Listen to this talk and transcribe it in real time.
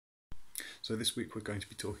So this week we're going to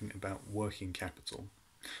be talking about working capital.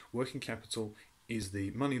 Working capital is the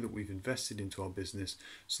money that we've invested into our business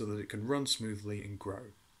so that it can run smoothly and grow.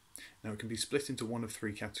 Now it can be split into one of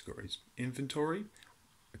three categories: inventory,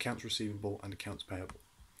 accounts receivable and accounts payable.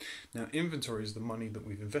 Now inventory is the money that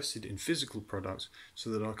we've invested in physical products so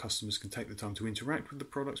that our customers can take the time to interact with the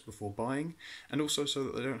products before buying, and also so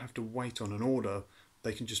that they don't have to wait on an order,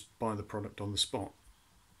 they can just buy the product on the spot.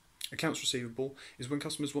 Accounts receivable is when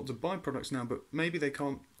customers want to buy products now, but maybe they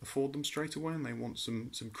can't afford them straight away and they want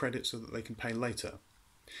some credit so that they can pay later.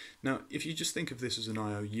 Now, if you just think of this as an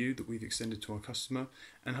IOU that we've extended to our customer,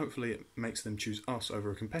 and hopefully it makes them choose us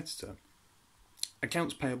over a competitor.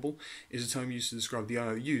 Accounts payable is a term used to describe the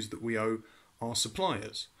IOUs that we owe our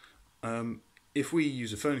suppliers. If we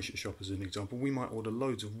use a furniture shop as an example, we might order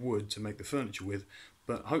loads of wood to make the furniture with,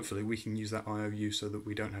 but hopefully we can use that IOU so that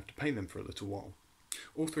we don't have to pay them for a little while.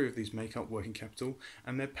 All three of these make up working capital,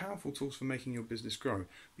 and they're powerful tools for making your business grow,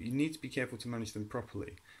 but you need to be careful to manage them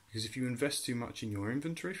properly, because if you invest too much in your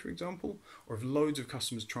inventory, for example, or if loads of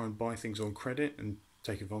customers try and buy things on credit and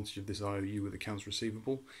take advantage of this IOU with accounts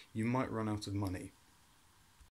receivable, you might run out of money.